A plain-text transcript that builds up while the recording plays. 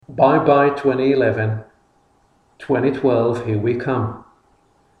Bye-bye 2011, 2012, here we come.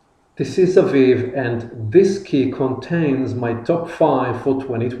 This is Aviv, and this key contains my top 5 for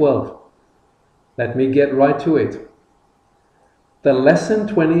 2012. Let me get right to it. The lesson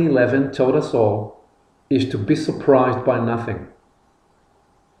 2011 taught us all is to be surprised by nothing.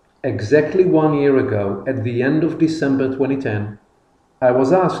 Exactly 1 year ago, at the end of December 2010, I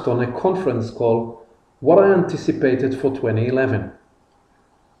was asked on a conference call what I anticipated for 2011.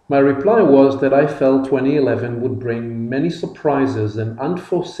 My reply was that I felt 2011 would bring many surprises and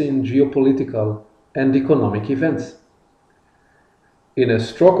unforeseen geopolitical and economic events. In a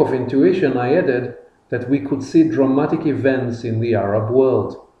stroke of intuition, I added that we could see dramatic events in the Arab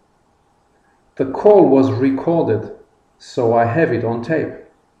world. The call was recorded, so I have it on tape.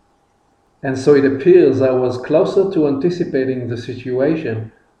 And so it appears I was closer to anticipating the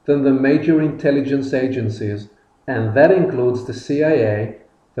situation than the major intelligence agencies, and that includes the CIA,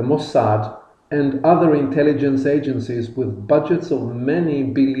 the Mossad, and other intelligence agencies with budgets of many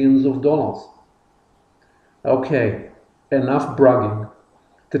billions of dollars. Okay, enough bragging.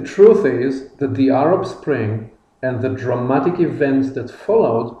 The truth is that the Arab Spring and the dramatic events that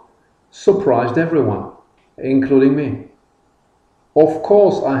followed surprised everyone, including me. Of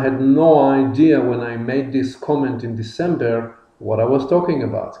course, I had no idea when I made this comment in December what I was talking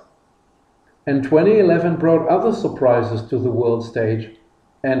about. And 2011 brought other surprises to the world stage,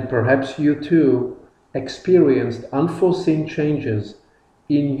 and perhaps you too experienced unforeseen changes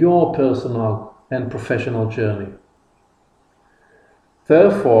in your personal and professional journey.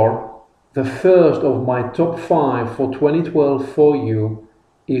 Therefore, the first of my top 5 for 2012 for you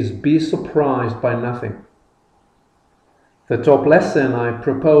is be surprised by nothing. The top lesson I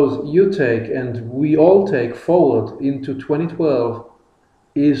propose you take and we all take forward into 2012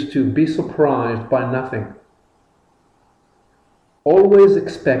 is to be surprised by nothing. Always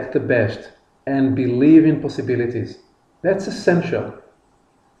expect the best and believe in possibilities. That's essential.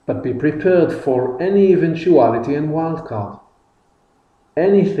 But be prepared for any eventuality and wildcard.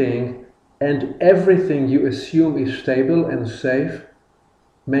 Anything and everything you assume is stable and safe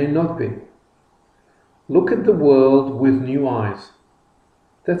may not be. Look at the world with new eyes.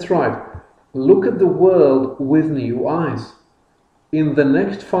 That's right. Look at the world with new eyes. In the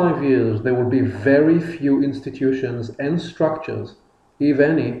next 5 years, there will be very few institutions and structures, if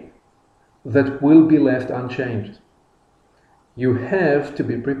any, that will be left unchanged. You have to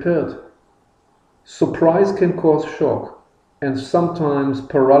be prepared. Surprise can cause shock and sometimes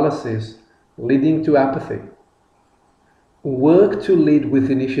paralysis, leading to apathy. Work to lead with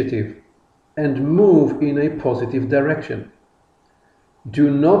initiative and move in a positive direction.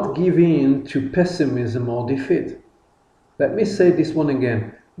 Do not give in to pessimism or defeat. Let me say this one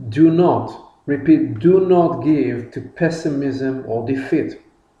again. Do not give to pessimism or defeat.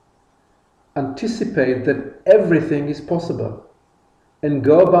 Anticipate that everything is possible and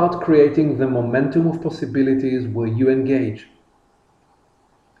go about creating the momentum of possibilities where you engage.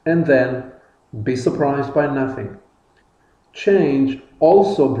 And then be surprised by nothing. Change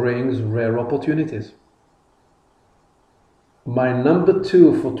also brings rare opportunities. My number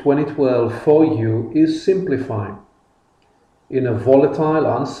 2 for 2012 for you is simplify. In a volatile,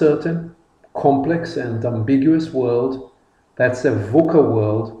 uncertain, complex and ambiguous world, that's a VUCA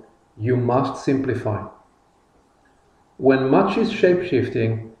world, you must simplify. When much is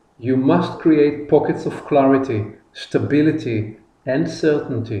shape-shifting, you must create pockets of clarity, stability, and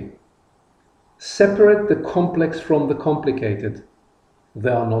certainty. Separate the complex from the complicated. They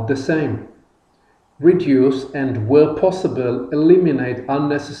are not the same. Reduce and, where possible, eliminate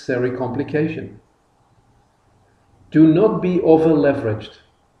unnecessary complication. Do not be over-leveraged,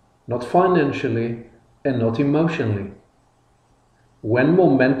 not financially and not emotionally. When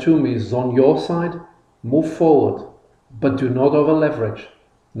momentum is on your side, move forward, but do not over-leverage,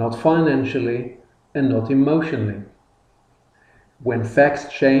 not financially and not emotionally. When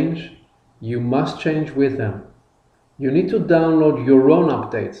facts change, you must change with them. You need to download your own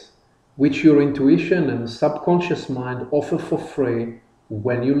updates, which your intuition and subconscious mind offer for free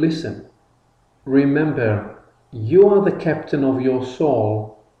when you listen. Remember, you are the captain of your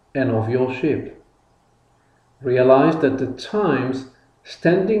soul and of your ship. Realize that at times,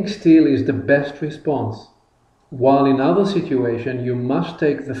 standing still is the best response, while in other situations you must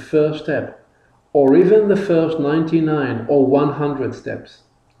take the first step, or even the first 99 or 100 steps.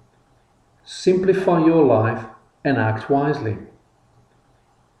 Simplify your life and act wisely.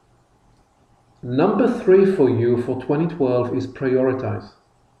 Number 3 for you for 2012 is prioritize.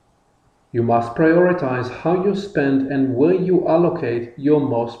 You must prioritize how you spend and where you allocate your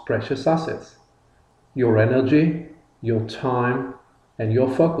most precious assets, your energy, your time, and your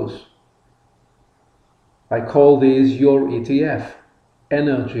focus. I call these your ETF,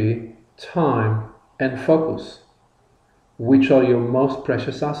 energy, time, and focus. Which are your most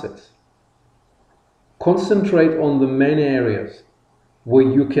precious assets? Concentrate on the main areas where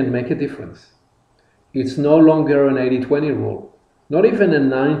you can make a difference. It's no longer an 80-20 rule, not even a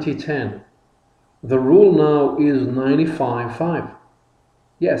 90-10. The rule now is 95-5.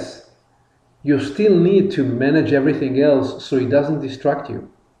 Yes, you still need to manage everything else so it doesn't distract you.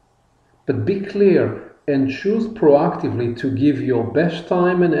 But be clear and choose proactively to give your best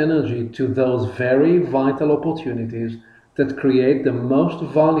time and energy to those very vital opportunities that create the most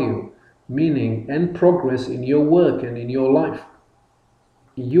value, meaning, and progress in your work and in your life.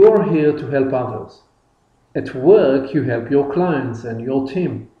 You are here to help others. At work, you help your clients and your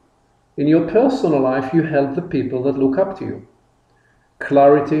team. In your personal life, you help the people that look up to you.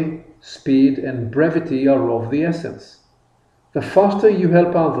 Clarity, speed, and brevity are of the essence. The faster you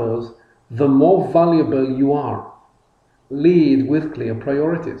help others, the more valuable you are. Lead with clear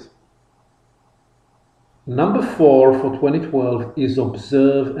priorities. Number 4 for 2012 is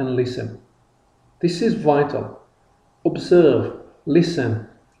observe and listen. This is vital. Observe, listen,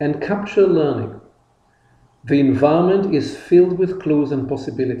 and capture learning. The environment is filled with clues and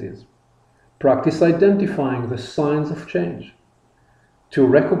possibilities. Practice identifying the signs of change. To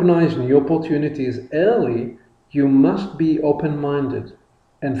recognize new opportunities early, you must be open-minded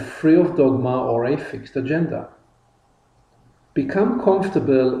and free of dogma or a fixed agenda. Become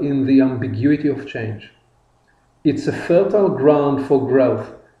comfortable in the ambiguity of change. It's a fertile ground for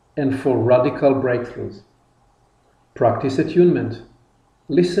growth and for radical breakthroughs. Practice attunement.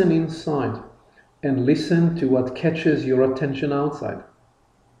 Listen inside and listen to what catches your attention outside.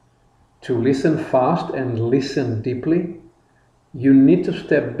 To listen fast and listen deeply, you need to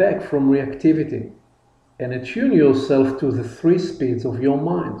step back from reactivity and attune yourself to the 3 speeds of your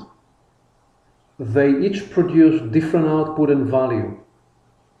mind. They each produce different output and value.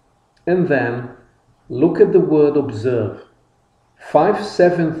 And then, look at the word observe.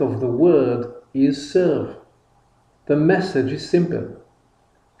 5/7 of the word is serve. The message is simple.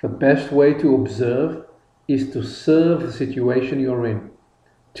 The best way to observe is to serve the situation you're in,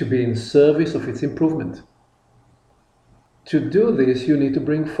 to be in service of its improvement. To do this, you need to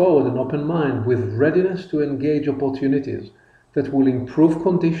bring forward an open mind with readiness to engage opportunities that will improve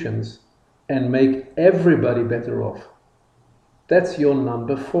conditions and make everybody better off. That's your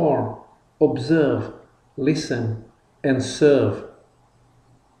number 4. Observe, listen, and serve.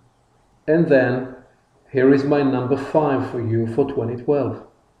 And then, here is my number 5 for you for 2012.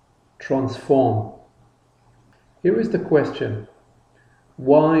 Transform. Here is the question.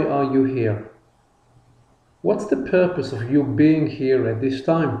 Why are you here? What's the purpose of you being here at this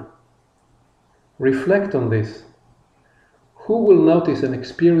time? Reflect on this. Who will notice and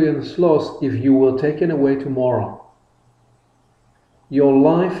experience loss if you were taken away tomorrow? Your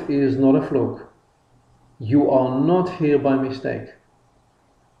life is not a fluke. You are not here by mistake.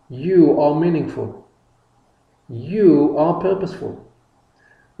 You are meaningful. You are purposeful.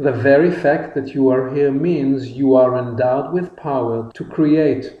 The very fact that you are here means you are endowed with power to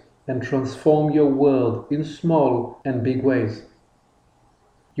create and transform your world in small and big ways.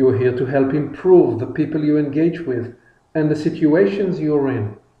 You are here to help improve the people you engage with and the situations you are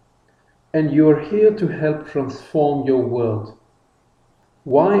in. And you are here to help transform your world.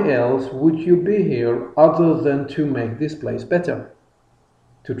 Why else would you be here other than to make this place better?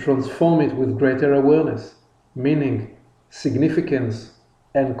 To transform it with greater awareness, meaning, significance,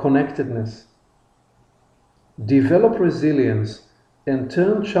 and connectedness. Develop resilience and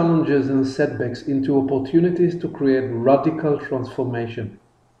turn challenges and setbacks into opportunities to create radical transformation.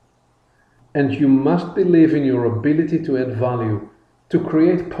 And you must believe in your ability to add value, to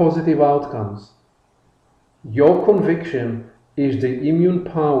create positive outcomes. Your conviction is the immune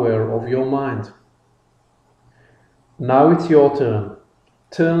power of your mind. Now it's your turn.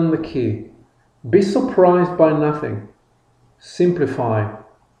 Turn the key. Be surprised by nothing. Simplify.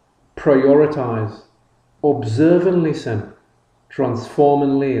 Prioritize. Observe and listen. Transform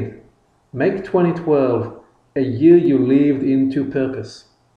and lead. Make 2012 a year you lived into purpose.